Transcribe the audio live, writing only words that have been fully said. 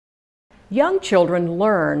Young children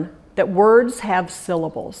learn that words have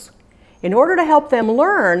syllables. In order to help them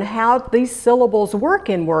learn how these syllables work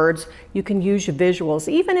in words, you can use your visuals,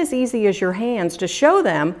 even as easy as your hands, to show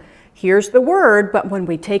them, here's the word, but when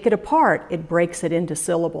we take it apart, it breaks it into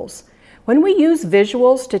syllables. When we use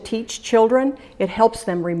visuals to teach children, it helps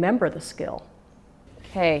them remember the skill.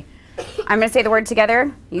 Okay, I'm going to say the word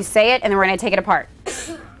together. You say it, and then we're going to take it apart.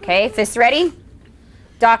 Okay, fists ready?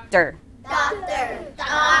 Doctor. Doctor.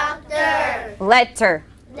 Doctor. Letter.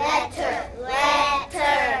 Letter.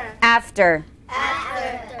 Letter. After.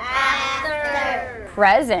 After. After.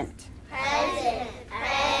 Present. Present.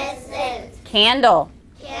 Present. Candle.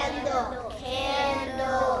 Candle.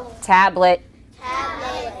 Candle. Tablet.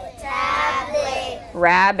 Tablet. Tablet.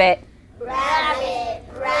 Rabbit. Rabbit.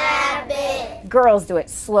 Rabbit. Girls do it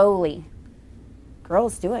slowly.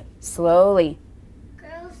 Girls do it slowly.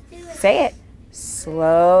 Girls do it. Say it.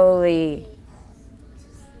 Slowly.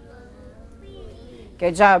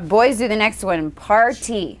 Good job. Boys do the next one.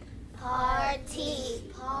 Party. Party.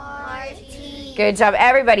 Party. Good job,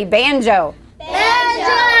 everybody. Banjo. Banjo.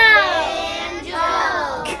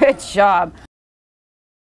 Banjo. Good job.